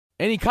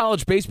Any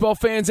college baseball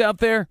fans out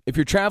there? If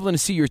you're traveling to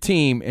see your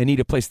team and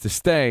need a place to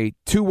stay,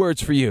 2 words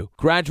for you: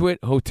 Graduate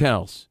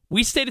Hotels.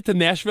 We stayed at the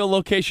Nashville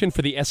location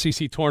for the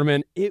SEC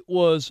tournament. It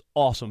was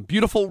awesome.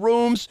 Beautiful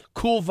rooms,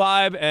 cool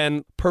vibe,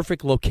 and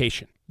perfect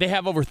location. They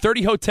have over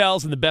 30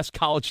 hotels in the best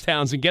college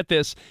towns, and get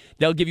this,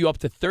 they'll give you up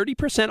to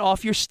 30%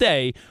 off your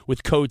stay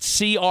with code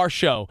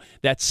CRSHOW.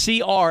 That's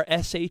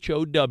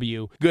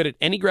CRSHOW. Good at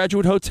any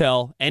Graduate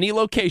Hotel, any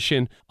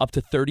location, up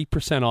to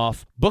 30%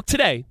 off. Book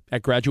today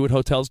at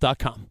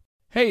graduatehotels.com.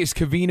 Hey, it's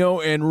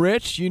Covino and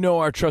Rich. You know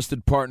our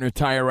trusted partner,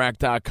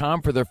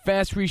 TireRack.com, for their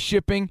fast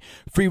reshipping,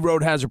 free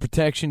road hazard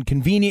protection,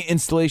 convenient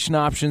installation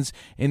options,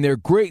 and their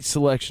great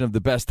selection of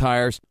the best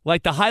tires,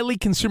 like the highly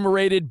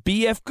consumer-rated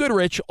BF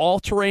Goodrich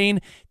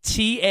All-Terrain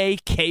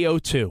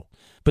TAKO2.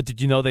 But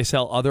did you know they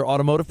sell other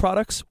automotive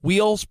products?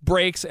 Wheels,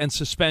 brakes, and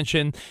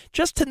suspension,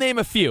 just to name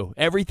a few.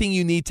 Everything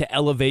you need to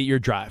elevate your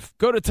drive.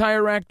 Go to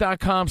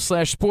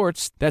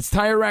TireRack.com/sports. That's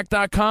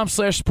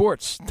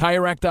TireRack.com/sports.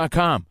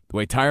 TireRack.com, the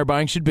way tire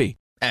buying should be.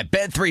 At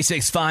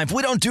Bet365,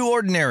 we don't do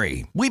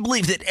ordinary. We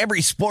believe that every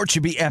sport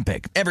should be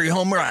epic. Every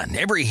home run,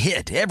 every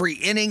hit, every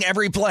inning,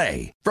 every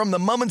play. From the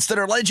moments that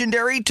are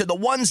legendary to the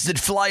ones that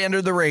fly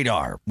under the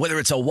radar. Whether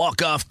it's a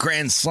walk-off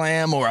grand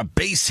slam or a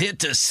base hit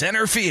to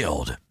center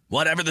field.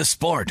 Whatever the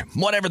sport,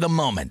 whatever the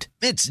moment,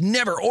 it's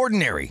never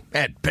ordinary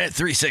at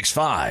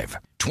Bet365.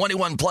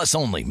 21 plus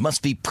only.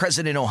 Must be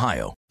present in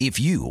Ohio. If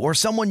you or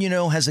someone you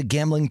know has a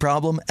gambling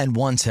problem and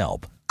wants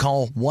help,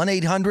 call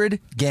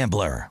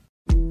 1-800-GAMBLER.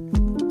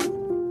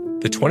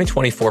 The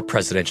 2024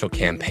 presidential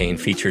campaign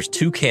features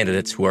 2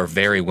 candidates who are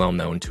very well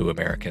known to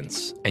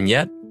Americans. And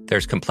yet,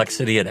 there's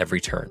complexity at every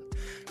turn.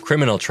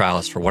 Criminal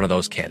trials for one of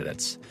those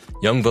candidates.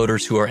 Young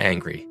voters who are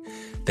angry.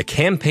 The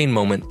Campaign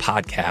Moment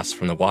podcast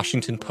from the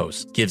Washington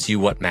Post gives you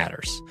what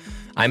matters.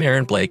 I'm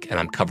Aaron Blake, and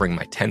I'm covering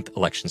my 10th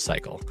election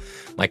cycle.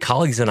 My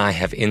colleagues and I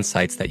have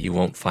insights that you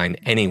won't find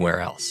anywhere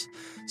else.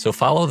 So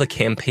follow The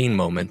Campaign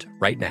Moment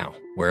right now,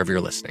 wherever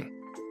you're listening.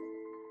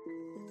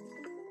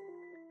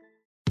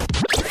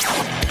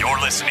 You're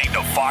listening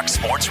to Fox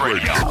Sports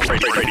Radio.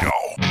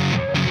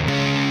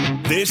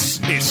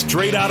 This is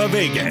Straight Outta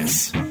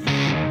Vegas.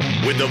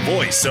 With the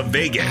voice of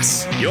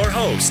Vegas, your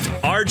host,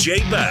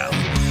 RJ Bell.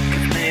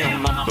 Give me a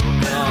number,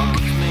 girl.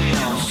 Give me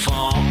a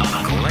phone.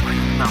 I collect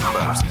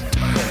numbers.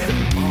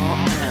 More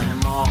and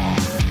more.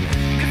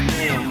 Give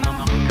me a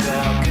number,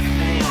 girl. Give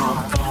me a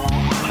phone.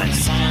 I'm a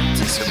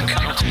scientist of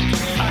counting.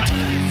 I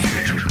tell you,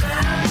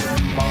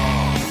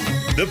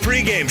 The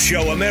pregame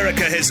show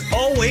America has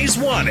always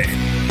wanted.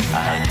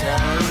 I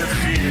tell the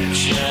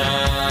future.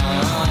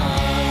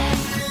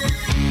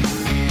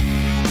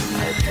 I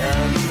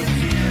tell the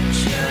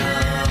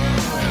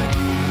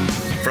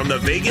future. From the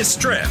Vegas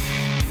Strip,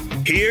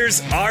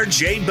 here's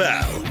RJ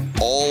Bell.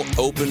 All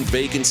open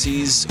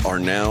vacancies are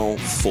now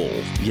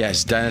full.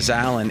 Yes, Dennis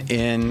Allen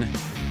in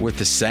with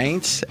the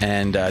Saints,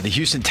 and the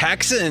Houston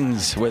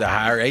Texans with a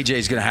hire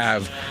AJ's going to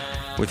have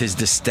with his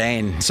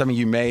disdain. Some of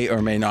you may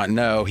or may not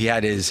know he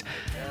had his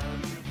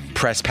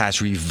press pass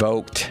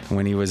revoked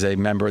when he was a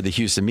member of the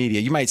Houston media.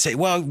 You might say,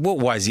 well, what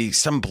was he,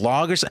 some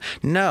blog or something?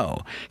 No,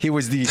 he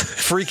was the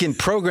freaking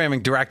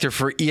programming director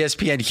for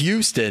ESPN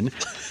Houston.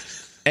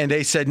 And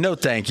they said, no,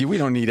 thank you. We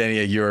don't need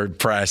any of your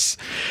press.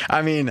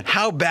 I mean,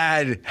 how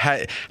bad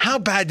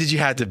did you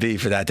have to be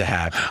for that to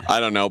happen? I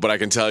don't know, but I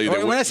can tell you.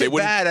 When I say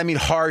bad, I mean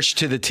harsh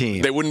to the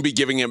team. They wouldn't be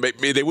giving him.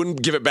 They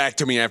wouldn't give it back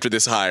to me after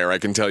this hire. I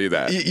can tell you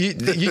that.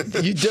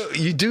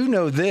 You do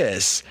know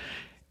this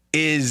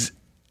is.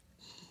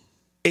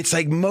 It's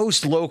like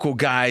most local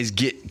guys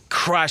get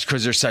crushed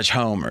because they're such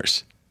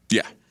homers.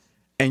 Yeah.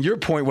 And your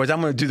point was, I'm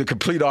going to do the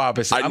complete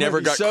opposite. I'm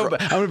going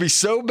to be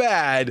so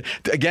bad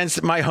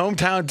against my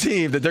hometown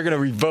team that they're going to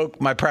revoke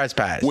my press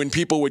pass. When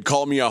people would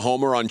call me a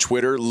homer on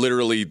Twitter,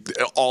 literally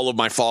all of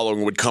my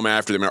following would come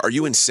after them. Are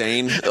you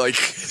insane? Like,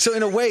 so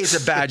in a way,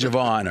 it's a badge of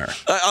honor.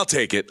 I'll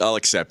take it. I'll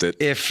accept it.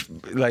 If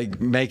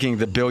like making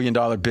the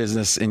billion-dollar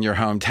business in your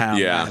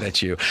hometown mad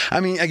at you.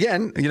 I mean,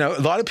 again, a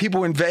lot of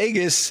people in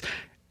Vegas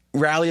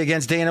rally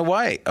against Dana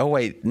White. Oh,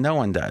 wait, no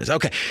one does.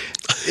 Okay.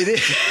 It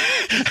is.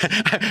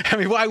 I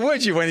mean, why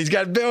would you when he's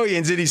got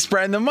billions and he's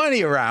spreading the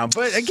money around?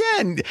 But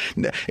again,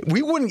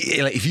 we wouldn't,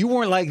 if you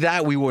weren't like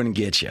that, we wouldn't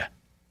get you.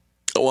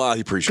 Well,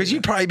 he appreciates it. Because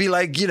you'd probably be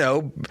like,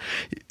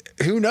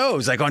 who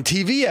knows, like on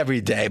TV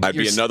every day. I'd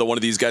be another one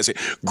of these guys saying,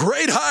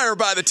 great hire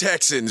by the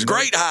Texans,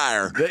 great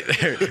hire.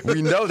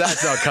 We know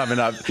that's not coming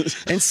up.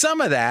 And some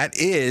of that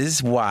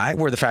is why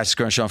we're the fastest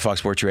growing show on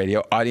Fox Sports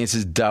Radio. Audience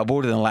has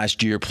doubled in the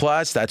last year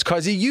plus. That's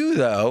because of you,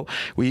 though.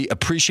 We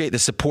appreciate the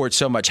support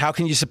so much. How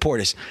can you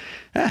support us?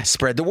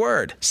 Spread the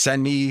word.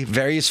 Send me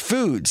various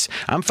foods.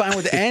 I'm fine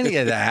with any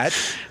of that,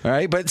 all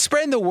right? But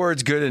spreading the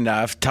word's good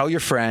enough. Tell your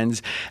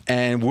friends,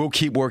 and we'll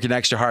keep working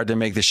extra hard to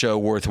make the show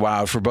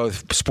worthwhile for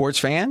both sports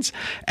fans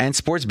and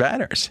sports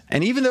bettors,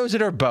 and even those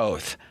that are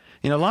both.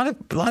 A lot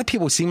of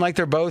people seem like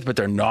they're both, but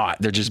they're not.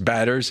 They're just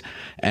bettors,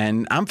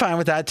 and I'm fine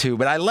with that too.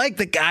 But I like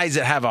the guys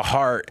that have a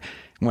heart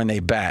when they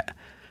bet.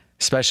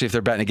 especially if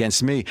they're betting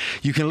against me.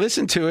 You can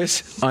listen to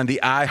us on the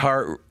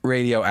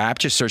iHeartRadio app.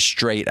 Just search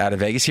Straight Out of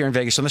Vegas. Here in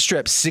Vegas on the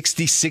Strip,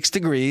 66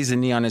 degrees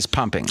and Neon is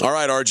pumping. All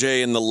right,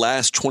 RJ, in the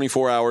last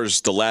 24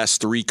 hours, the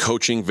last 3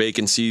 coaching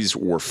vacancies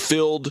were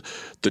filled.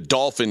 The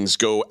Dolphins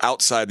go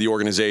outside the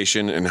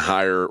organization and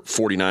hire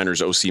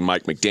 49ers OC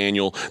Mike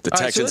McDaniel. The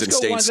Texans and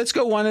Saints. Let's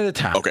go one at a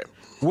time. Okay.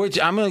 We're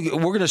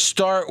going to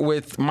start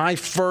with my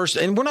first,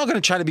 and we're not going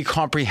to try to be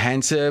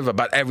comprehensive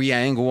about every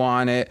angle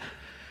on it.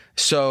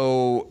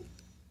 So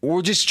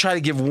we'll just try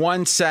to give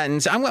one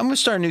sentence. I'm going to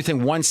start a new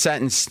thing, one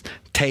sentence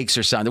takes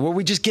or something, where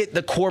we just get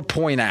the core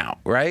point out,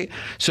 right?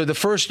 So the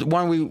first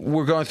one we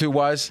were going through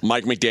was?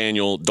 Mike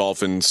McDaniel,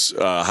 Dolphins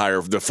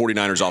hire the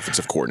 49ers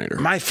offensive coordinator.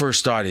 My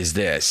first thought is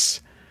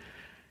this.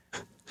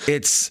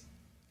 It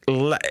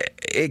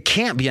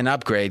can't be an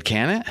upgrade,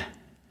 can it?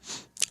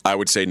 I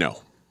would say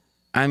no.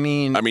 I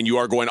mean, you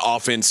are going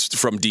offense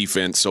from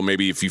defense, so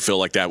maybe if you feel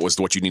like that was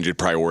what you needed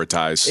to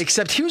prioritize.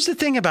 Except here's the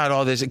thing about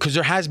all this, because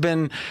there has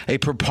been a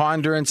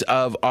preponderance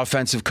of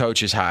offensive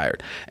coaches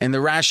hired. And the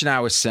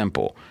rationale is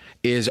simple,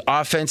 is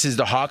offense is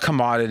the hot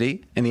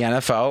commodity in the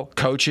NFL,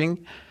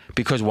 coaching.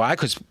 Because why?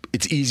 Because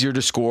it's easier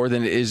to score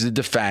than it is to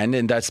defend,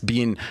 and that's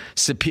being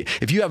superior.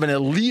 If you have an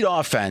elite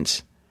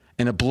offense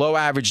and a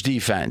below-average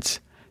defense,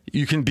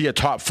 you can be a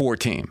top 4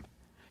 team.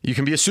 You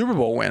can be a Super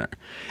Bowl winner.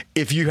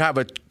 If you have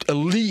an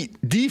elite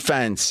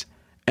defense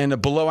and a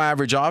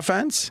below-average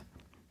offense,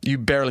 you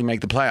barely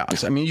make the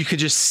playoffs. I mean, you could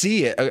just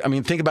see it. I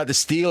mean, think about the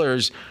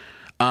Steelers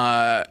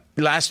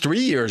last 3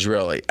 years,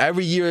 really.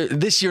 Every year,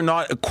 this year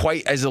not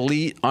quite as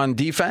elite on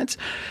defense,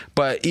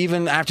 but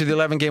even after the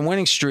 11-game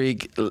winning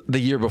streak the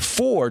year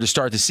before to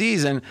start the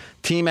season,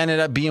 team ended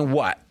up being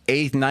what?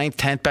 8th, 9th,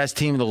 10th best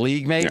team in the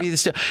league, maybe?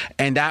 Yeah.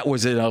 And that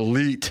was an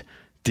elite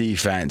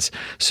defense.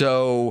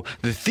 So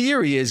the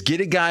theory is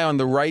get a guy on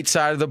the right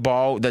side of the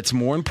ball that's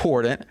more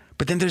important.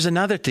 But then there's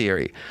another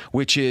theory,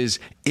 which is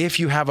if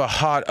you have a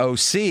hot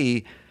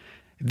OC,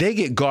 they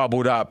get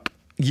gobbled up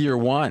year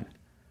one.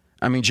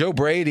 I mean, Joe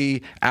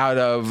Brady out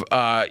of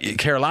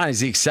Carolina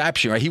is the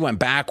exception, right? He went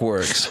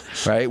backwards,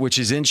 right, which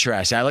is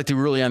interesting. I'd like to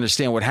really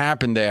understand what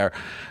happened there.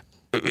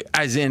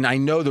 As in, I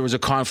know there was a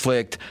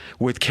conflict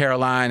with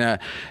Carolina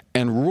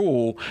and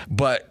Rule,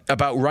 but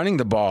about running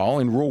the ball,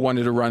 and Rule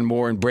wanted to run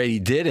more and Brady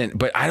didn't.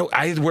 But I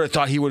would have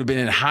thought he would have been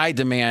in high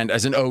demand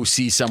as an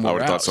OC somewhere else. I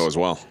would have thought so as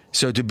well.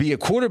 So to be a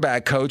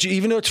quarterback coach,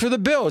 even though it's for the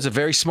Bills, a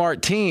very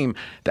smart team,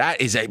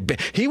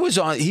 he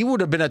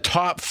would have been a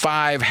top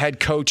 5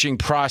 head coaching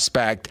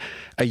prospect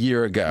a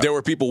year ago. There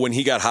were people when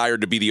he got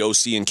hired to be the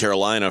OC in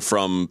Carolina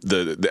from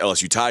the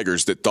LSU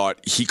Tigers that thought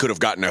he could have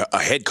gotten a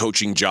head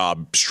coaching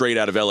job straight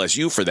out of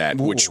LSU for that,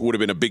 which would have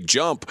been a big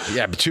jump.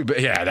 Yeah,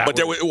 but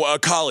there was a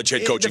college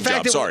head coaching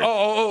job. Sorry.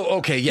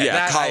 Okay,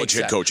 yeah, college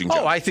head coaching job.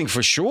 Oh, I think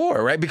for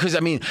sure, right? Because I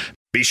mean.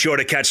 Be sure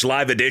to catch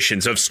live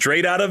editions of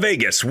Straight Outta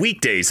Vegas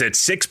weekdays at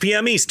 6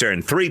 p.m.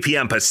 Eastern, 3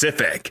 p.m.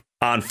 Pacific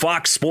on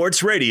Fox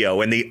Sports Radio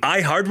and the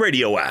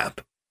iHeartRadio app.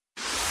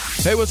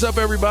 Hey, what's up,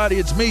 everybody?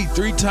 It's me,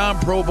 3-time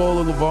Pro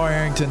Bowler LeVar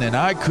Arrington, and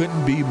I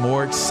couldn't be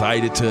more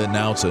excited to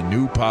announce a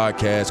new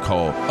podcast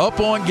called Up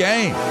On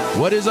Game.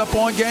 What is Up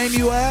On Game,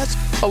 you ask?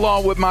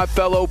 Along with my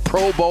fellow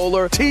Pro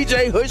Bowler,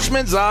 TJ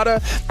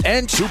Houshmandzadeh,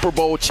 and Super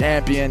Bowl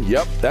champion,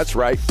 yep, that's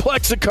right,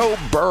 Plexico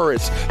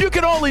Burress. You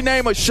can only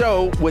name a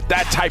show with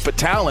that type of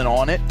talent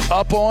on it.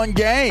 Up On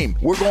Game.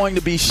 We're going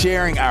to be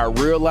sharing our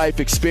real-life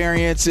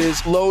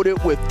experiences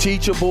loaded with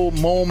teachable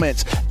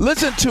moments.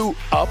 Listen to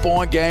Up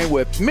On Game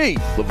with me,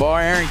 LeVar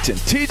Arrington,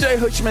 TJ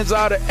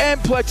Houshmandzadeh, and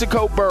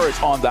Plexico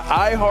Burress on the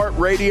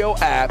iHeartRadio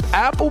app,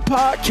 Apple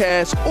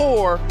Podcasts,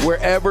 or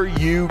wherever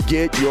you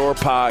get your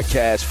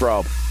podcasts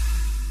from.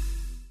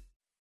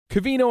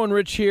 Covino and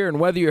Rich here, and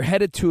whether you're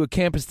headed to a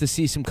campus to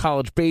see some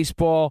college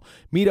baseball,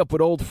 meet up with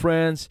old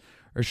friends,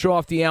 or show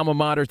off the alma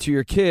mater to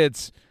your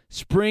kids,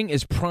 spring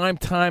is prime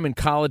time in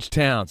college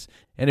towns.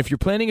 And if you're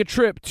planning a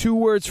trip, 2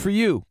 words for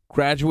you: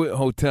 Graduate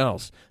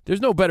Hotels. There's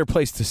no better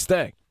place to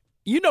stay.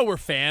 You know we're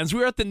fans.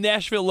 We were at the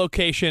Nashville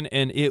location,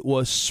 and it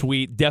was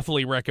sweet.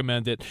 Definitely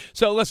recommend it.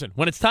 So listen,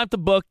 when it's time to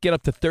book, get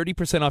up to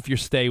 30% off your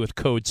stay with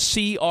code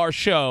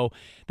CRSHOW.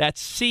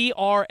 That's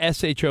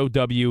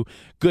CRSHOW.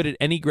 Good at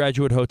any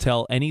Graduate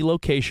Hotel, any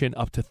location,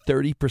 up to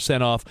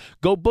 30% off.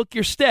 Go book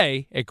your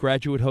stay at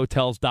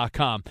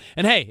graduatehotels.com.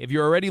 And hey, if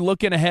you're already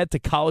looking ahead to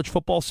college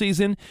football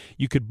season,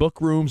 you could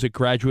book rooms at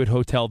Graduate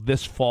Hotel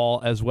this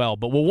fall as well.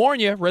 But we'll warn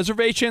you,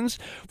 reservations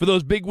for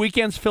those big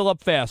weekends fill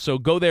up fast, so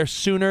go there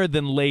sooner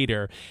than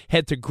later.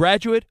 Head to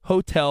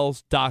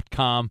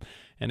graduatehotels.com.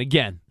 And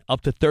again,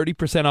 up to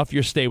 30% off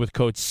your stay with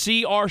code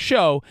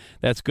CRSHOW.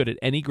 That's good at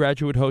any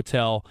Graduate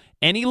Hotel,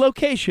 any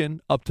location,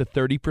 up to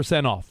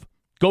 30% off.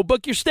 Go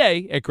book your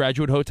stay at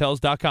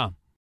graduatehotels.com.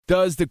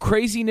 Does the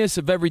craziness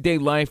of everyday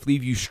life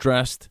leave you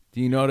stressed?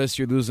 Do you notice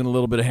you're losing a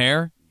little bit of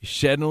hair? You're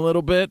shedding a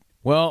little bit?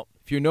 Well,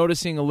 if you're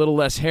noticing a little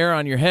less hair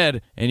on your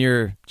head and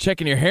you're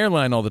checking your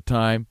hairline all the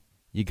time,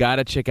 you got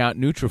to check out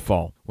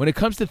Nutrafol. When it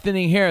comes to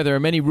thinning hair, there are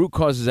many root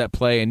causes at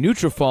play, and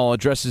Nutrafol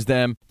addresses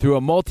them through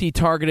a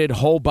multi-targeted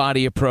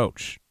whole-body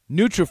approach.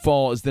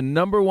 Nutrafol is the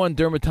 #1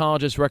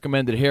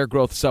 dermatologist-recommended hair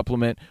growth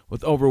supplement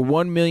with over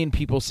 1 million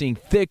people seeing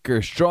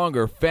thicker,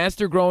 stronger,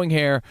 faster-growing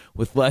hair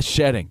with less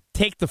shedding.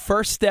 Take the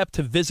first step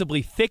to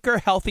visibly thicker,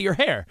 healthier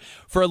hair.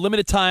 For a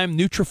limited time,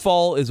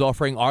 Nutrafol is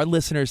offering our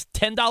listeners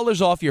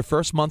 $10 off your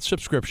first month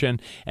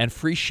subscription and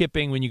free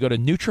shipping when you go to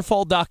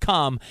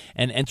Nutrafol.com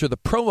and enter the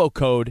promo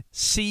code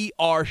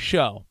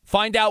CRSHOW.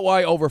 Find out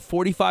why over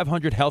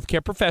 4,500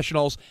 healthcare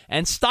professionals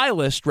and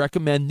stylists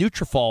recommend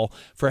Nutrafol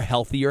for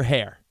healthier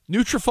hair.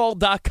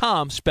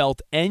 Nutrafol.com,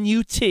 spelled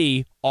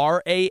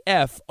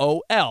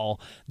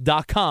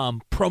Nutrafol.com,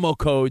 promo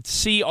code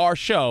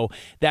CRSHOW.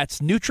 That's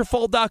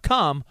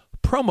Nutrafol.com,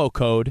 promo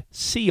code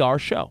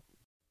CRSHOW.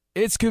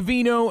 It's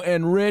Covino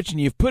and Rich,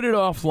 and you've put it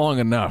off long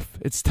enough.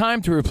 It's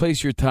time to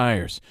replace your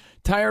tires.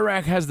 Tire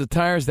Rack has the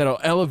tires that'll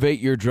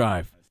elevate your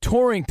drive.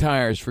 Touring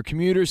tires for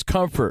commuters'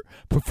 comfort,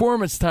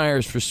 performance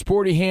tires for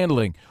sporty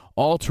handling,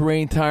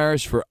 all-terrain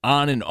tires for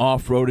on- and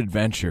off-road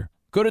adventure.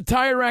 Go to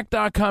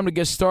TireRack.com to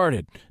get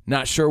started.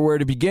 Not sure where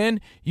to begin?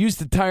 Use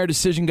the Tire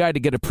Decision Guide to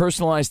get a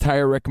personalized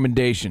tire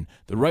recommendation.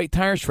 The right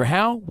tires for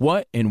how,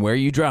 what, and where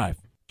you drive.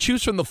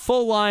 Choose from the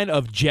full line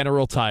of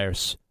General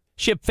Tires.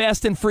 Ship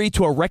fast and free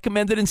to a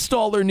recommended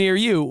installer near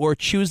you, or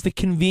choose the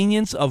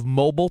convenience of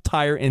mobile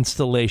tire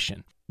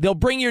installation. They'll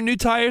bring your new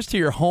tires to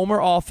your home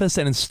or office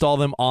and install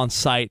them on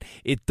site.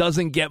 It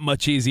doesn't get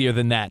much easier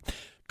than that.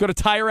 Go to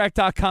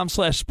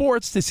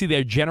TireRack.com/sports to see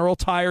their General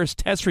Tires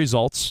test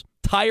results,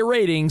 tire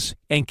ratings,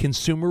 and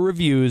consumer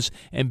reviews,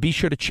 and be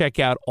sure to check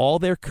out all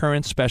their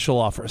current special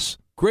offers.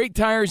 Great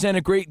tires and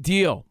a great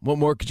deal. What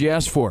more could you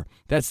ask for?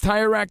 That's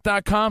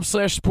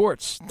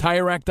TireRack.com/sports.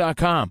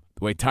 TireRack.com,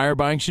 the way tire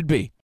buying should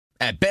be.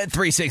 At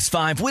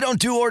Bet365, we don't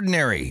do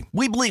ordinary.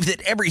 We believe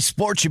that every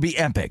sport should be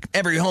epic.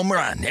 Every home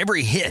run,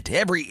 every hit,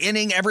 every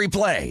inning, every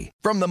play.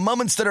 From the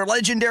moments that are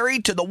legendary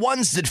to the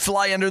ones that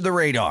fly under the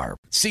radar.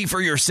 See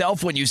for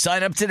yourself when you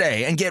sign up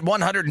today and get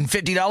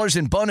 $150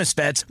 in bonus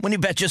bets when you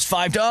bet just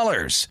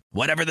 $5.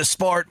 Whatever the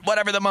sport,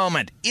 whatever the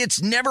moment,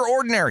 it's never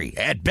ordinary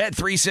at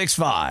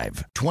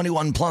Bet365.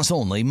 21 plus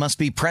only. Must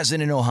be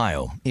present in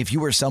Ohio. If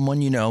you or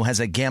someone you know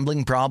has a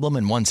gambling problem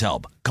and wants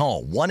help,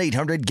 call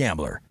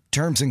 1-800-GAMBLER.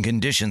 Terms and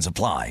conditions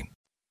apply.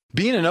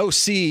 Being an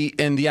OC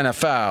in the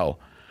NFL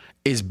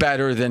is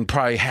better than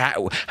probably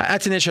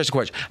that's an interesting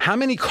question. How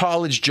many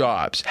college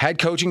jobs, head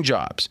coaching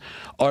jobs,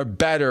 are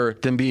better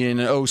than being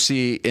an OC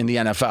in the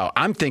NFL?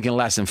 I'm thinking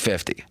less than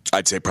 50.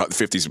 I'd say probably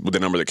 50 is the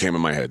number that came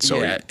in my head.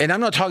 So yeah, and I'm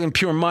not talking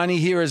pure money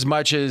here as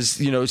much as,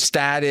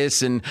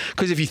 status, and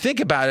because if you think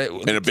about it,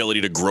 an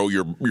ability to grow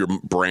your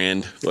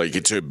brand, like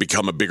to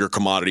become a bigger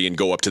commodity and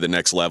go up to the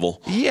next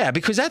level. Yeah,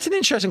 because that's an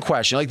interesting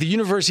question. Like the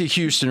University of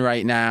Houston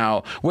right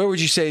now, where would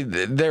you say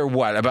they're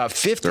what, about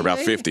 50? They're about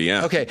 50,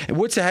 yeah. Okay, and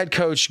what's the head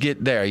coach get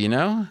there, I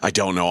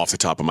don't know off the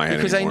top of my head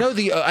because anymore.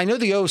 I know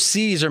the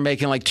OCs are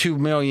making like $2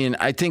 million.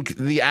 I think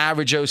the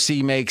average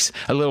OC makes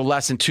a little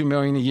less than $2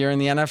 million a year in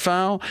the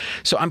NFL.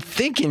 So I'm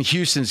thinking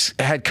Houston's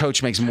head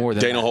coach makes more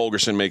than Dana that.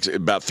 Holgerson makes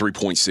about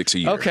 3.6 a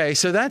year. Okay,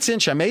 so that's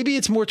interesting. Maybe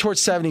it's more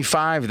towards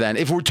 75 then,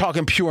 if we're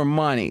talking pure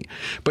money.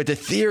 But the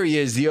theory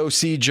is the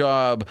OC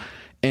job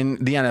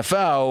in the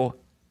NFL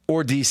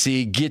or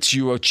DC gets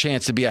you a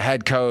chance to be a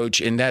head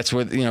coach, and that's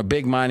with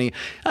big money.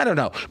 I don't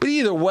know, but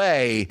either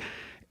way.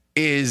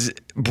 Is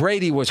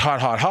Brady was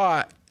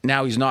hot.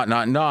 Now he's not.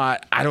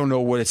 I don't know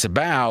what it's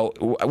about.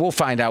 We'll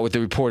find out with the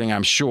reporting,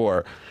 I'm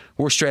sure.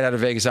 We're straight out of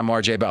Vegas. I'm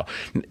RJ Bell.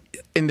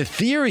 And the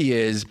theory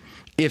is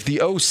if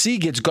the OC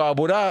gets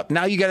gobbled up,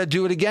 now you got to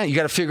do it again. You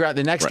got to figure out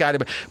the next guy.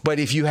 But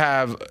if you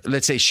have,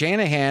 let's say,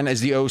 Shanahan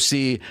as the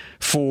OC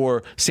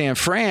for San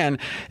Fran,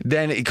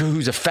 then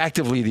who's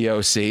effectively the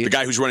OC. The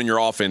guy who's running your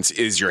offense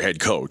is your head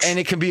coach. And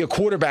it can be a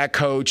quarterback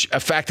coach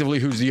effectively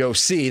who's the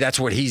OC.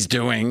 That's what he's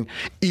doing.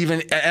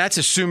 And that's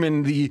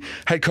assuming the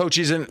head coach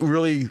isn't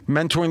really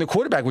mentoring the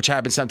quarterback, which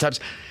happens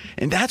sometimes.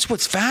 And that's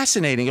what's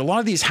fascinating. A lot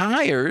of these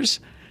hires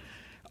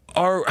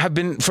have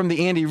been from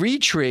the Andy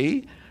Reid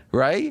tree,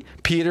 right?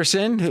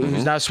 Peterson,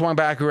 who's now swung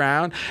back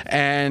around,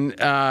 and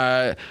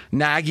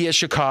Nagy at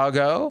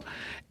Chicago,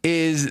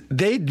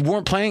 they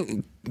weren't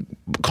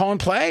calling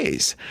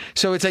plays.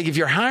 So it's like if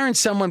you're hiring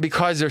someone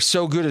because they're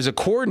so good as a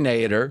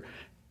coordinator,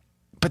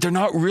 but they're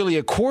not really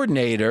a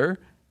coordinator,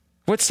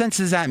 what sense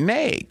does that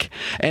make?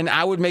 And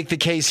I would make the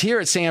case here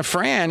at San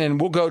Fran, and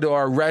we'll go to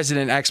our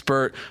resident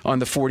expert on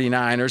the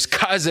 49ers,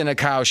 cousin of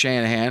Kyle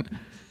Shanahan.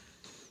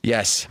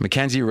 Yes,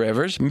 Mackenzie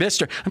Rivers. I'm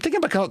thinking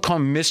about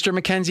calling him Mr.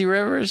 Mackenzie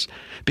Rivers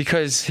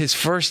because his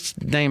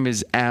first name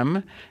is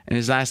M and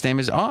his last name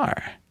is R.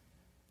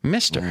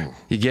 Mr.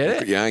 You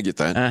get it? Yeah, I get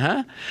that.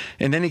 Uh-huh.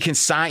 And then he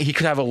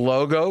could have a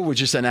logo with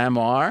just an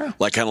MR.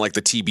 Like kind of like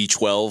the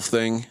TB12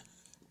 thing,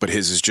 but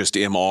his is just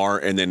MR,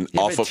 and then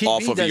off of the R.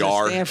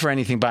 doesn't stand for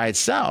anything by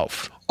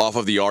itself. Off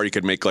of the R, you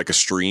could make like a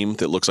stream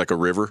that looks like a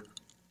river.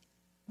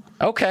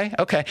 Okay.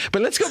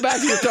 But let's go back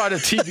to your thought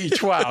of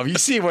TB12. You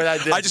see what I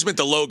did? I just meant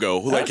the logo,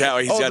 like how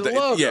he's got the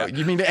logo. Yeah.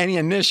 You mean any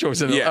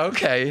initials? Yeah.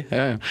 Okay.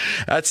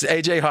 That's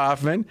AJ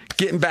Hoffman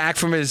getting back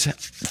from his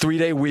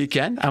 3-day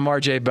weekend. I'm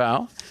RJ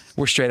Bell.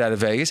 We're straight out of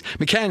Vegas.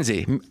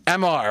 Mackenzie,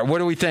 MR, what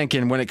are we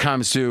thinking when it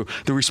comes to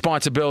the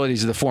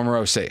responsibilities of the former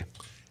OC?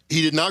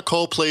 He did not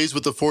call plays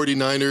with the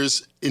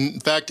 49ers. In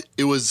fact,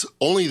 it was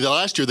only the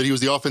last year that he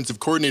was the offensive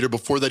coordinator.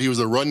 Before that, he was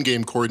a run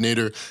game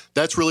coordinator.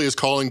 That's really his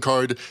calling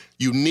card.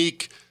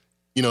 Unique,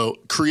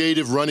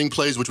 creative running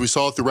plays, which we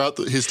saw throughout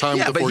his time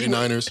with the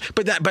 49ers.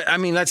 But I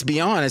mean, let's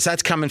be honest.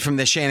 That's coming from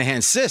the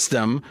Shanahan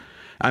system.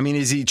 I mean,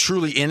 is he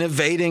truly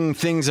innovating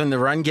things in the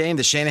run game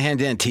that Shanahan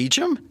didn't teach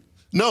him?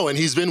 No, and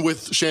he's been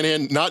with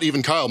Shanahan, not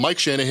even Kyle. Mike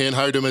Shanahan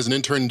hired him as an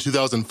intern in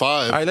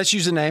 2005. All right, let's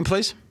use the name,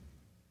 please.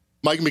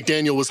 Mike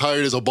McDaniel was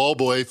hired as a ball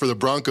boy for the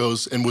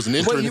Broncos and was an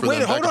intern for them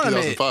back in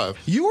 2005.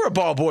 You were a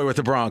ball boy with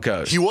the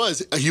Broncos. He was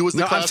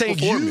the class before me. I'm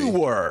saying you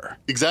were.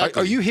 Exactly.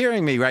 Are you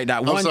hearing me right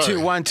now? 1, 2,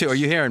 1, 2. Are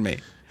you hearing me?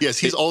 Yes,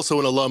 he's also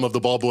an alum of the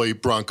ball boy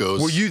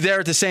Broncos. Were you there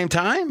at the same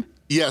time?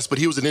 Yes, but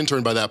he was an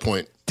intern by that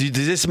point. Did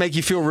this make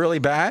you feel really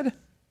bad?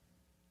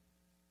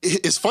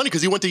 It's funny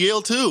because he went to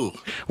Yale too.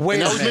 Now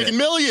he's making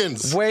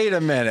millions. Wait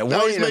a minute.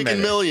 Now he's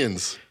making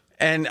millions.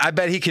 And I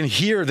bet he can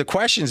hear the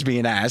questions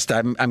being asked.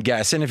 I'm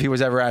guessing if he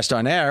was ever asked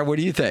on air. What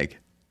do you think?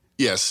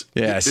 Yes.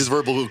 His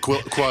verbal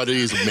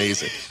quality is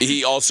amazing.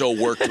 He also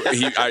worked.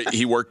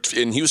 He worked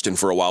in Houston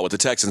for a while with the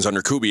Texans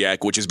under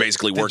Kubiak, which is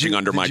basically working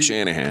under Mike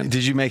Shanahan.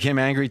 Did you make him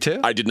angry too?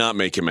 I did not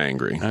make him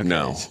angry. Okay.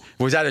 No.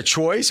 Was that a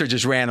choice or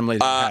just randomly?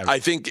 I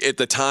think at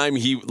the time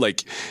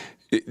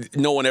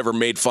no one ever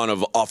made fun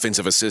of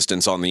offensive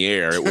assistants on the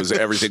air. It was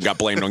everything got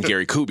blamed on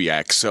Gary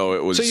Kubiak. So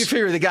it was. So you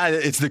figure the guy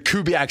it's the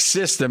Kubiak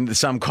system that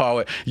some call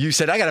it. You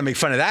said I got to make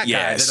fun of that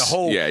guy. That a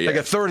whole like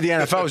a third of the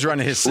NFL was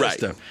running his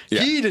system. Right.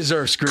 Yeah. He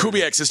deserves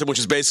scrutiny. Kubiak system, which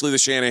is basically the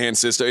Shanahan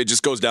system. It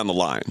just goes down the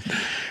line.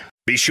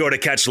 Be sure to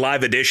catch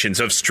live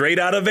editions of Straight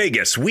Outta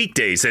Vegas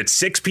weekdays at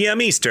 6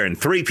 p.m. Eastern,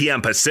 3 p.m.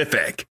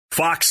 Pacific.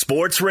 Fox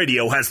Sports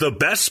Radio has the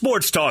best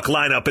sports talk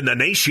lineup in the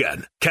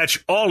nation.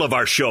 Catch all of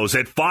our shows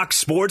at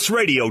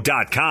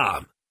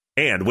foxsportsradio.com.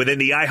 And within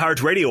the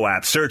iHeartRadio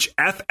app, search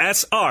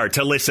FSR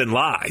to listen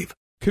live.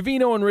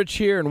 Covino and Rich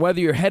here, and whether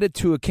you're headed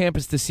to a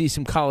campus to see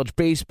some college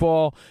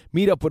baseball,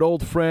 meet up with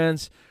old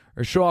friends,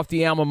 or show off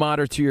the alma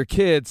mater to your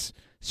kids,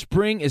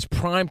 spring is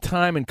prime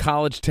time in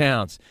college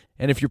towns.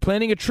 And if you're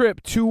planning a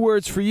trip, 2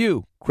 words for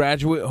you: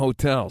 Graduate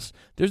Hotels.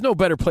 There's no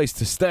better place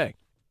to stay.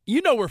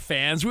 You know we're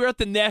fans. We were at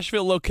the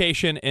Nashville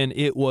location, and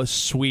it was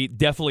sweet.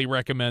 Definitely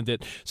recommend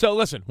it. So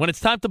listen, when it's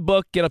time to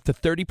book, get up to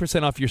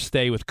 30% off your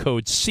stay with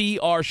code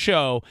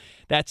CRSHOW.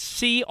 That's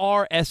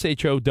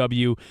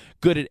CRSHOW.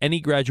 Good at any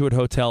Graduate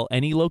Hotel,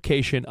 any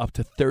location, up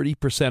to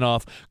 30%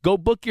 off. Go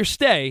book your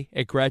stay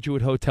at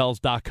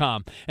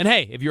graduatehotels.com. And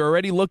hey, if you're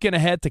already looking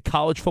ahead to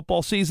college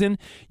football season,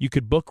 you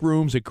could book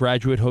rooms at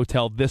Graduate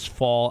Hotel this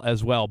fall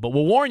as well. But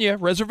we'll warn you,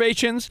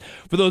 reservations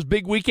for those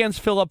big weekends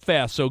fill up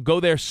fast, so go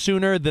there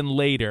sooner than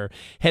later.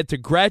 Head to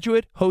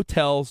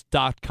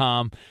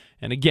graduatehotels.com.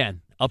 And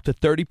again, up to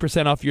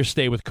 30% off your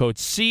stay with code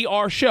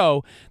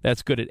CRSHOW.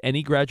 That's good at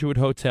any Graduate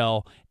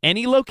Hotel,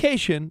 any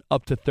location,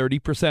 up to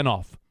 30%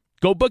 off.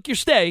 Go book your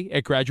stay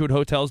at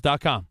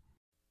graduatehotels.com.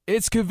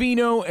 It's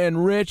Covino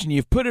and Rich, and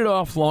you've put it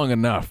off long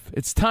enough.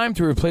 It's time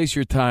to replace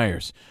your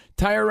tires.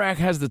 Tire Rack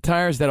has the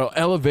tires that'll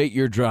elevate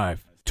your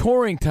drive.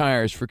 Touring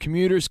tires for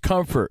commuters'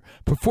 comfort,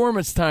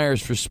 performance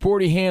tires for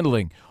sporty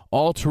handling,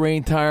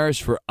 all-terrain tires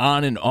for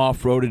on- and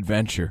off-road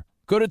adventure.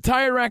 Go to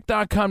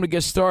TireRack.com to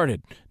get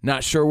started.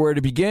 Not sure where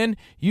to begin?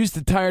 Use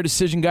the Tire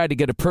Decision Guide to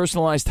get a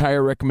personalized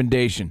tire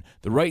recommendation.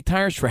 The right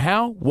tires for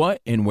how,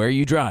 what, and where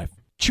you drive.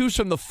 Choose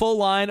from the full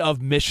line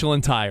of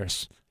Michelin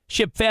tires.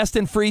 Ship fast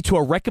and free to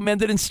a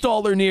recommended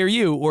installer near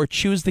you, or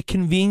choose the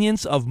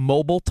convenience of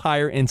mobile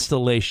tire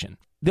installation.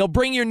 They'll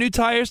bring your new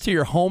tires to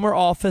your home or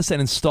office and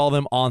install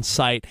them on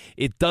site.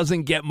 It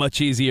doesn't get much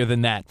easier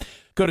than that.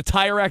 Go to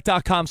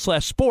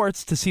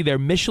TireRack.com/sports to see their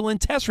Michelin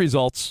test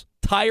results,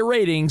 tire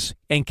ratings,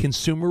 and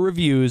consumer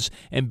reviews,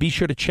 and be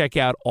sure to check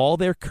out all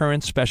their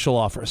current special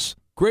offers.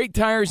 Great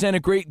tires and a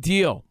great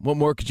deal. What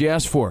more could you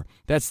ask for?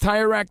 That's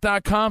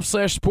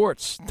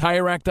TireRack.com/sports.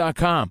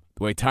 TireRack.com,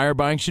 the way tire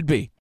buying should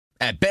be.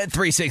 At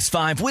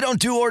Bet365, we don't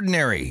do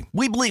ordinary.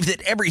 We believe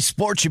that every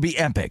sport should be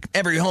epic.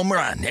 Every home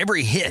run,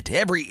 every hit,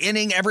 every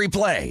inning, every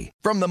play.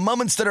 From the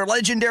moments that are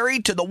legendary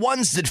to the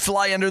ones that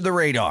fly under the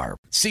radar.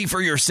 See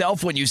for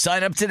yourself when you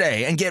sign up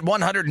today and get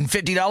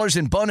 $150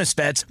 in bonus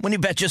bets when you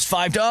bet just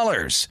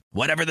 $5.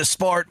 Whatever the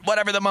sport,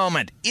 whatever the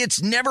moment,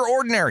 it's never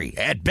ordinary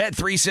at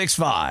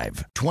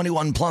Bet365.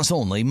 21 plus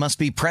only. Must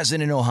be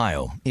present in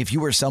Ohio. If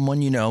you or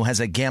someone you know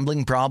has a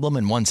gambling problem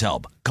and wants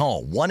help,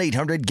 call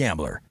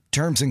 1-800-GAMBLER.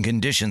 Terms and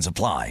conditions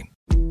apply.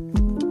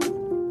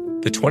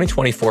 The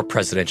 2024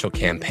 presidential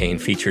campaign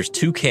features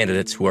 2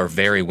 candidates who are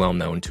very well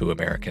known to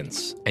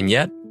Americans. And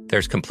yet,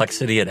 there's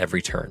complexity at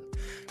every turn.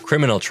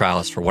 Criminal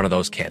trials for one of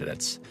those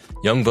candidates.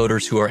 Young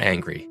voters who are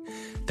angry.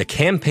 The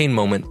Campaign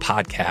Moment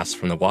podcast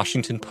from the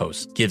Washington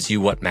Post gives you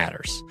what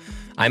matters.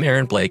 I'm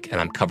Aaron Blake, and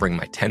I'm covering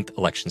my 10th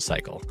election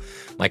cycle.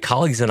 My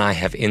colleagues and I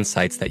have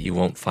insights that you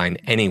won't find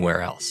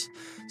anywhere else.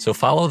 So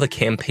follow the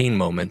campaign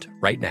moment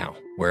right now,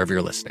 wherever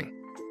you're listening.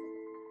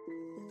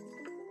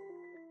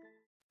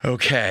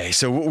 Okay,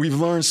 so what we've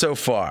learned so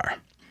far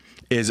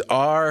is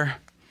our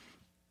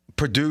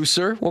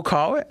producer, we'll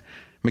call it,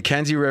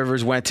 Mackenzie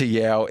Rivers went to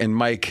Yale, and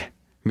Mike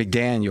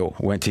McDaniel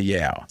went to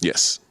Yale.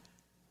 Yes.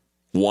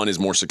 One is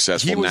more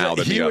successful now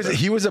than the other.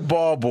 He was a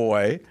ball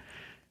boy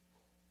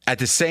at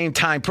the same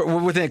time,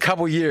 within a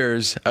couple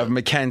years of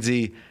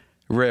Mackenzie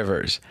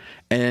Rivers.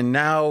 And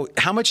now,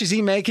 how much is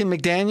he making,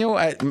 McDaniel,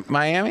 at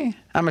Miami?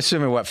 I'm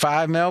assuming, what,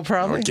 $5 million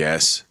probably? I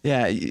guess.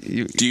 Yeah.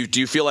 Do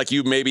you feel like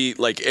you maybe,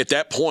 like at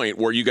that point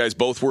where you guys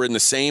both were in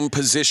the same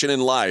position in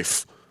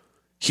life,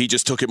 he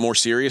just took it more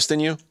serious than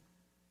you?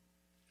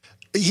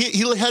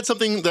 He had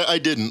something that I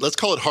didn't. Let's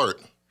call it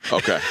heart.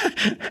 Okay.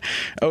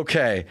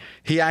 Okay.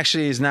 He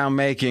actually is now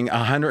making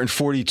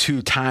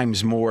 142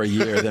 times more a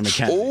year than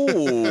Mackenzie.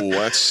 Oh,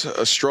 that's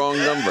a strong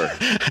number.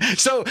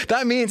 So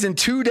that means in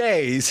 2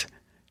 days,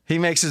 he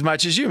makes as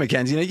much as you,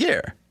 Mackenzie, in a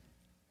year.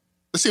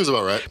 That seems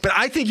about right. But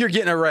I think you're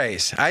getting a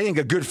raise. I think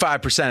a good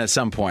 5% at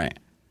some point.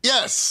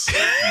 Yes.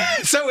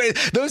 So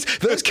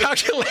those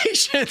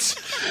calculations,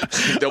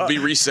 they'll be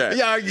reset.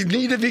 Yeah, you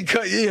need to be,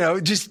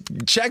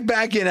 just check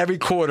back in every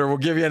quarter. We'll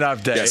give you an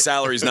update. Yeah,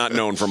 salary's not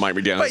known for Mike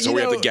McDaniel, so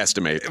we have to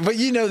guesstimate. But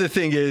the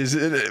thing is,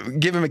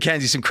 giving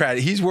Mackenzie some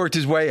credit, he's worked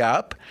his way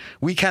up.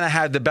 We kind of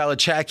had the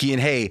Belichickian,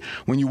 hey,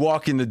 when you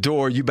walk in the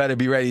door, you better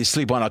be ready to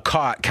sleep on a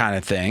cot kind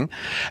of thing.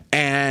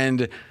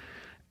 And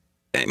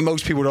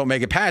most people don't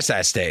make it past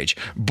that stage,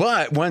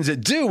 but ones that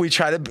do, we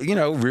try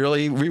to,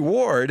 really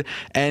reward.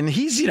 And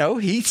he's,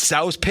 he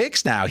sells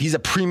picks now. He's a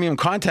premium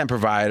content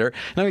provider.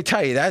 Let me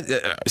tell you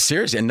that,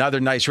 seriously, another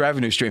nice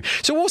revenue stream.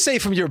 So we'll say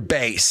from your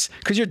base,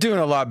 because you're doing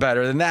a lot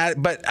better than that.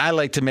 But I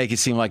like to make it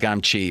seem like I'm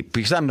cheap,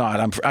 because I'm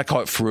not. I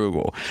call it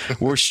frugal.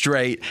 We're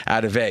straight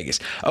out of Vegas.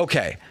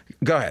 Okay.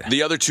 Go ahead.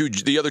 The other two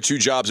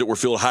jobs that were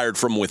filled hired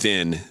from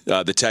within.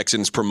 The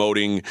Texans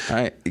promoting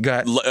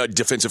go ahead.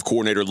 Defensive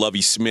coordinator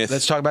Lovie Smith.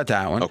 Let's talk about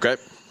that one. Okay.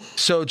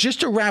 So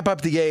just to wrap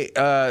up the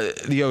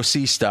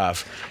OC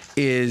stuff,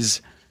 it's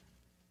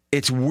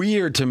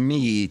weird to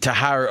me to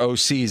hire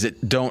OCs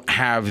that don't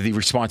have the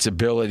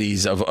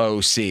responsibilities of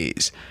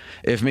OCs.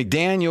 If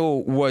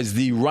McDaniel was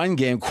the run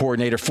game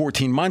coordinator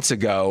 14 months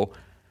ago,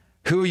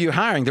 who are you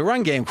hiring? The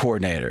run game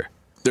coordinator.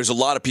 There's a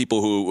lot of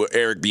people who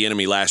Eric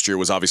Bieniemy last year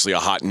was obviously a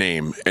hot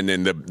name. And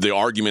then the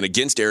argument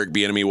against Eric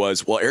Bieniemy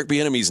was, well, Eric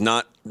Bieniemy's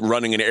not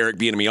running an Eric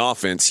Bieniemy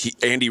offense.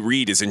 Andy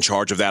Reid is in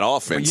charge of that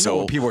offense.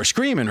 Well, people are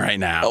screaming right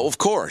now. Oh, of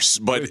course.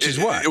 But which is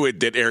what?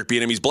 That Eric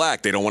Bieniemy's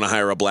black. They don't want to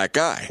hire a black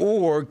guy.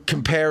 Or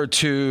compared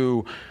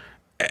to,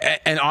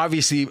 and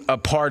obviously a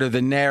part of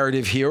the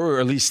narrative here, or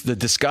at least the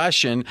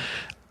discussion,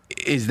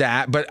 is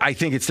that. But I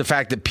think it's the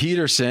fact that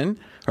Peterson,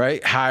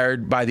 right,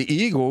 hired by the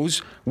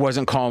Eagles,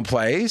 wasn't calling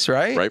plays,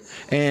 right? Right.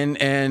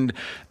 And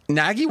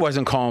Nagy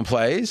wasn't calling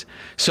plays.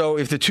 So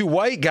if the two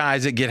white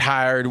guys that get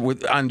hired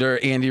under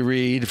Andy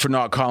Reid for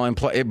not calling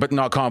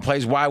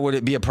plays, why would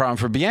it be a problem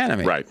for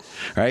Bieniemy? Right.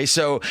 Right.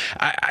 So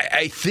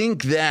I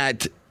think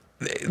that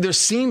there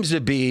seems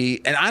to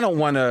be, and I don't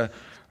want to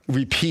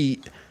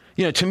repeat,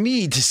 to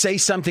me, to say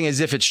something as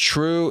if it's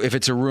true, if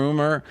it's a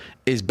rumor,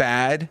 is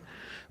bad.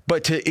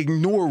 But to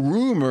ignore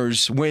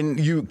rumors when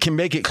you can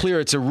make it clear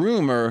it's a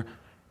rumor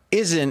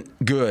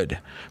isn't good,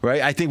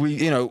 right? I think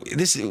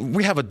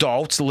we have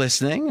adults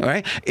listening,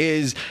 right?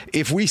 Is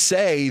if we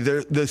say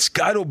the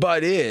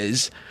scuttlebutt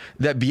is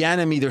that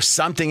Bieniemy, there's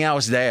something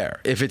else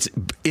there. If it's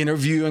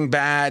interviewing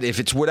bad, if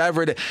it's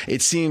whatever,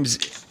 it seems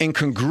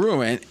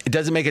incongruent. It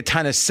doesn't make a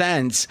ton of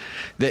sense,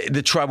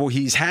 the trouble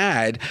he's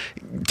had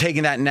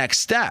taking that next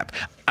step.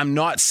 I'm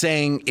not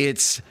saying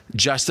it's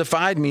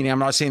justified, meaning I'm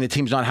not saying the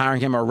team's not hiring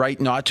him or right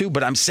not to,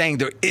 but I'm saying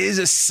there is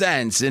a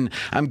sense, and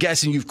I'm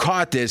guessing you've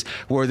caught this,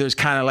 where there's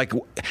kind of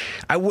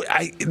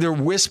like, they're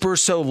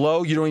whispers so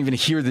low you don't even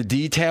hear the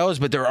details,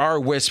 but there are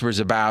whispers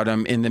about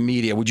him in the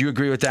media. Would you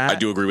agree with that? I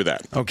do agree with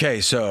that.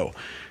 Okay, so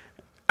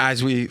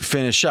as we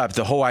finish up,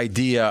 the whole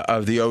idea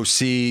of the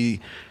OC,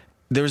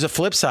 there's a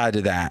flip side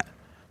to that,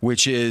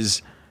 which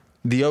is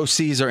the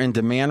OCs are in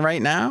demand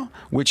right now,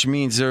 which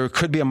means there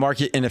could be a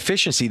market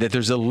inefficiency, that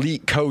there's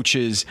elite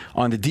coaches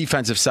on the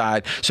defensive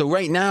side. So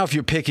right now, if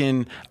you're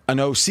picking an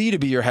OC to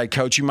be your head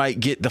coach, you might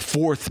get the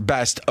fourth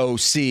best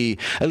OC,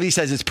 at least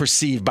as it's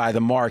perceived by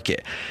the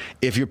market.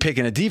 If you're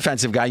picking a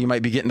defensive guy, you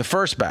might be getting the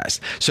first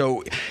best.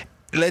 So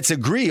let's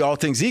agree, all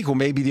things equal,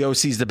 maybe the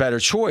OC is the better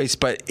choice,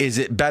 but is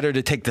it better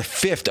to take the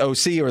fifth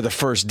OC or the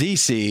first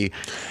DC?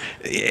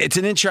 It's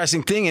an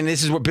interesting thing, and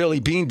this is what Billy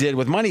Beane did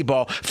with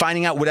Moneyball,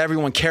 finding out what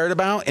everyone cared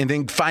about and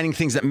then finding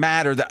things that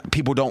matter that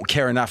people don't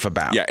care enough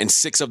about. Yeah, and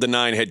 6 of the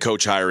 9 head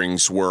coach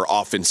hirings were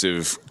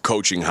offensive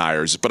coaching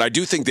hires, but I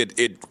do think that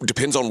it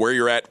depends on where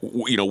you're at,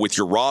 with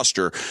your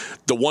roster.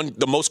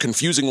 The most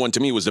confusing one to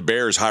me was the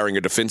Bears hiring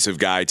a defensive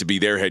guy to be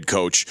their head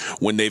coach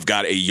when they've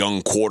got a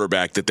young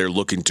quarterback that they're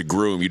looking to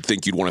groom. You'd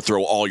think you'd want to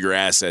throw all your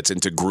assets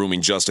into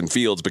grooming Justin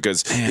Fields,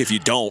 because if you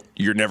don't,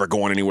 you're never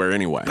going anywhere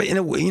anyway. But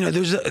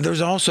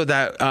there's also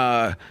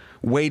that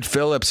Wade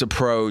Phillips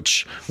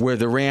approach where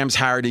the Rams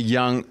hired a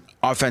young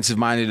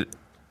offensive-minded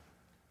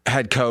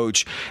head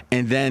coach,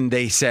 and then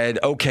they said,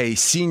 okay,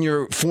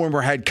 senior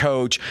former head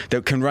coach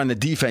that can run the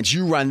defense,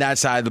 you run that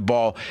side of the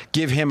ball,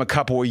 give him a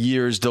couple of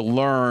years to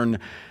learn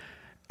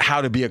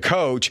how to be a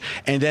coach,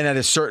 and then at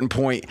a certain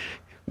point,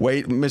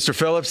 wait, Mr.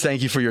 Phillips,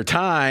 thank you for your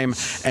time,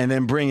 and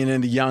then bringing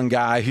in the young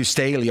guy who's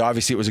Staley.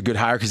 Obviously, it was a good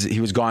hire because he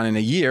was gone in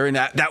a year, and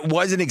that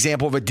was an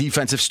example of a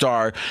defensive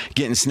star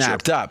getting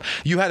snapped up.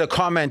 You had a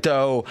comment,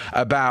 though,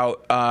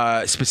 about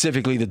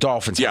specifically the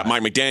Dolphins. Yeah,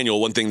 Mike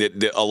McDaniel, one thing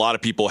that a lot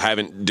of people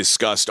haven't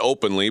discussed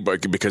openly,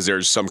 but because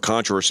there's some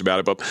controversy about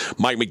it, but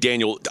Mike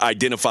McDaniel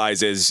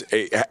identifies as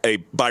a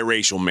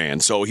biracial man,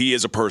 so he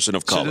is a person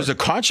of color. So there's a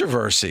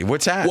controversy.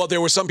 What's that? Well,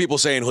 there were some people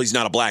saying, well, he's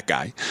not a black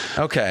guy.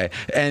 Okay,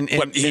 and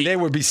they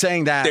would be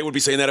saying that. They would be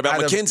saying that about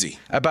McKenzie.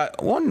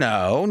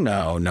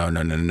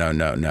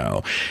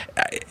 No.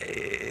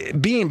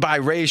 Being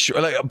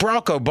biracial, like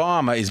Barack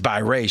Obama is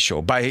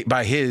biracial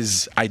by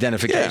his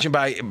identification,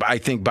 I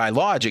think by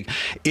logic.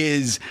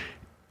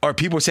 Are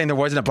people saying there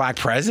wasn't a black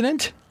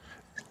president?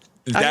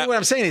 What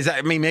I'm saying is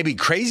that, maybe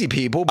crazy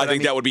people. But I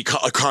think that would be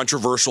a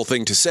controversial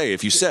thing to say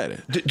if you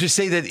said it. To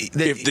say that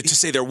to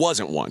say there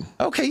wasn't one.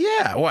 Okay,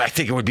 yeah. Well, I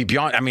think it would be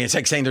beyond. It's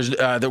like saying there's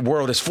the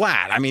world is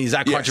flat. Is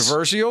that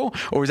controversial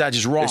or is that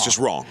just wrong? It's just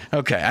wrong.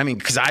 Okay.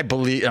 Because I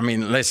believe.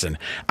 Listen.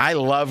 I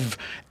love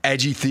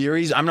edgy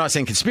theories. I'm not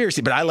saying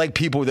conspiracy, but I like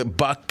people that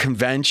buck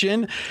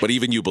convention. But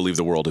even you believe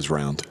the world is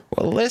round.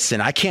 Well,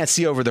 listen. I can't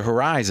see over the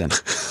horizon.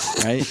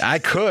 Right? I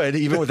could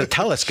even with a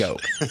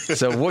telescope.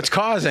 So what's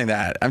causing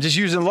that? I'm just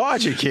using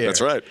logic here.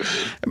 That's right.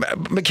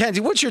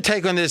 Mackenzie, what's your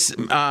take on this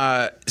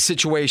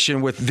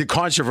situation with the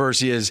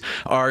controversy, as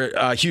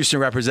our Houston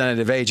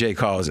representative AJ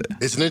calls it?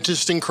 It's an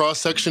interesting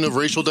cross-section of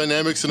racial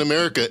dynamics in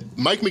America.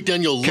 Mike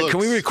McDaniel looks... Can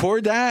we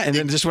record that? And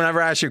then just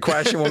whenever I ask you a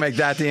question, we'll make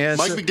that the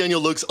answer? Mike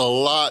McDaniel looks a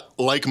lot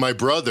like my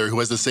brother, who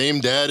has the same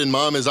dad and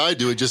mom as I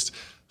do. It just...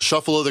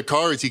 shuffle of the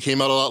cards, he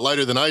came out a lot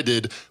lighter than I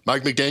did.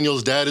 Mike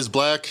McDaniel's dad is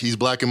black. He's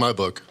black in my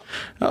book.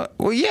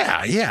 Well,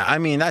 yeah.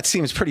 That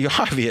seems pretty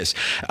obvious.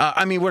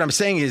 What I'm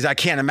saying is I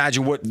can't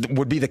imagine what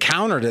would be the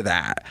counter to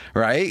that,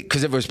 right?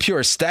 Because if it was pure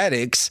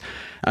aesthetics,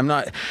 I don't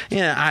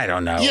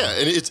know. Yeah,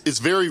 and it's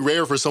very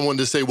rare for someone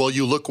to say, well,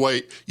 you look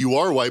white, you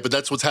are white, but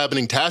that's what's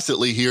happening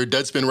tacitly here.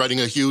 Deadspin writing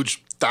a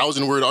huge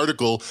 1,000-word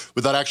article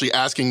without actually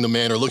asking the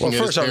man or looking at his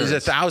parents. First off, is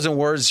 1,000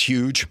 words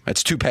huge?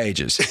 That's 2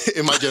 pages.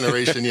 In my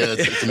generation, yeah,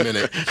 it's a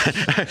minute.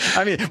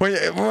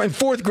 When in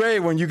 4th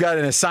grade, when you got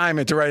an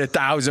assignment to write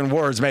 1,000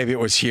 words, maybe it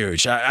was huge.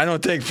 I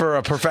don't think for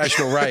a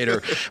professional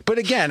writer. But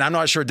again, I'm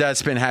not sure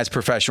Deadspin has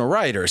professional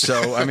writers.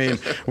 So,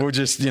 we'll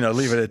just,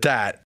 leave it at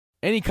that.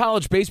 Any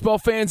college baseball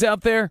fans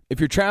out there? If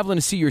you're traveling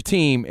to see your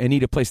team and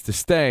need a place to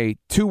stay,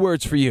 2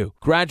 words for you: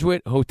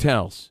 Graduate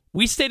Hotels.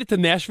 We stayed at the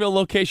Nashville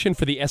location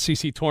for the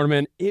SEC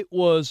tournament. It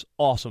was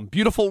awesome.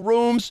 Beautiful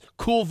rooms,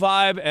 cool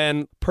vibe,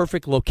 and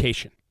perfect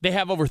location. They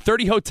have over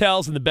 30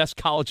 hotels in the best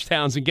college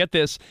towns, and get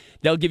this,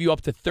 they'll give you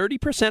up to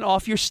 30%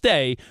 off your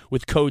stay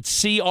with code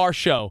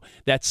CRSHOW.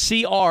 That's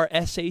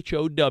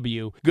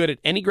CRSHOW. Good at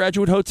any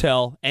Graduate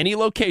Hotel, any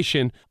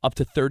location, up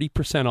to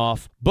 30%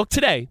 off. Book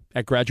today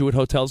at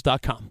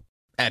graduatehotels.com.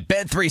 At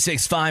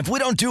Bet365, we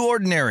don't do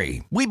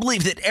ordinary. We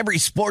believe that every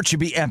sport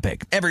should be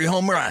epic. Every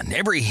home run,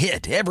 every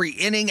hit, every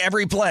inning,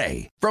 every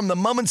play. From the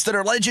moments that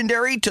are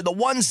legendary to the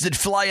ones that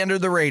fly under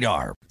the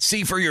radar.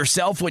 See for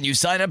yourself when you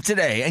sign up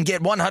today and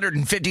get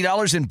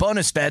 $150 in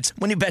bonus bets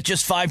when you bet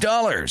just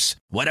 $5.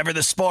 Whatever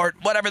the sport,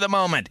 whatever the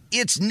moment,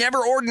 it's never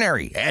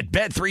ordinary at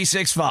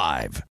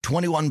Bet365.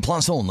 21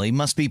 plus only.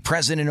 Must be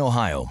present in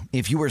Ohio.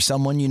 If you or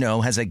someone you know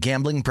has a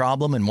gambling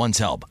problem and wants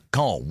help,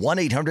 call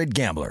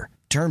 1-800-GAMBLER.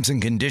 Terms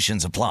and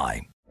conditions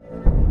apply.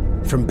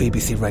 From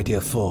BBC Radio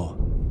 4,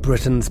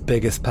 Britain's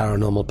biggest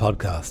paranormal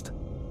podcast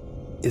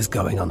is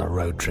going on a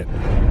road trip.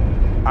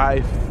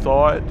 I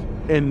thought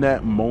in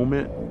that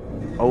moment,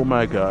 oh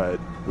my God,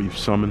 we've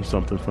summoned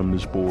something from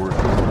this board.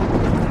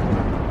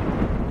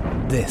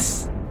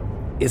 This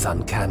is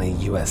Uncanny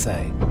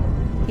USA.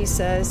 He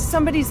says,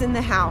 somebody's in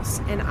the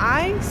house, and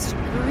I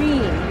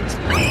screamed.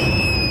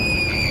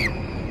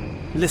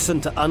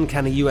 Listen to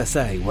Uncanny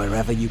USA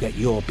wherever you get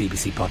your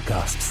BBC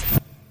podcasts,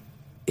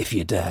 if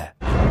you dare.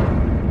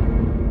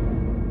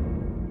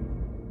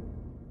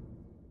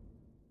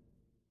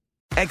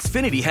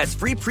 Xfinity has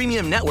free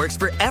premium networks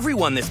for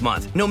everyone this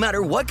month, no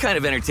matter what kind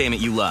of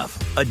entertainment you love.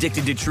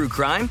 Addicted to true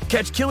crime?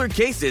 Catch killer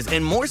cases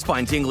and more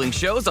spine-tingling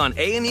shows on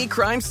A&E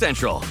Crime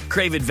Central.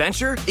 Crave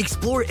adventure?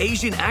 Explore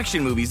Asian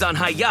action movies on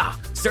Hi-YAH.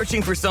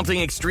 Searching for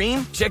something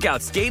extreme? Check out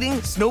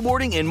skating,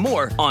 snowboarding, and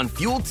more on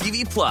Fuel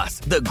TV Plus,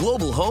 the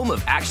global home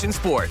of action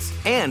sports.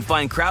 And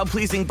find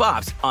crowd-pleasing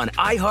bops on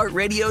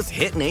iHeartRadio's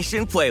Hit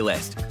Nation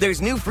playlist.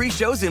 There's new free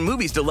shows and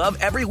movies to love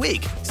every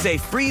week. Say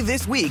free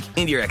this week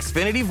in your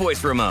Xfinity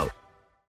voice remote.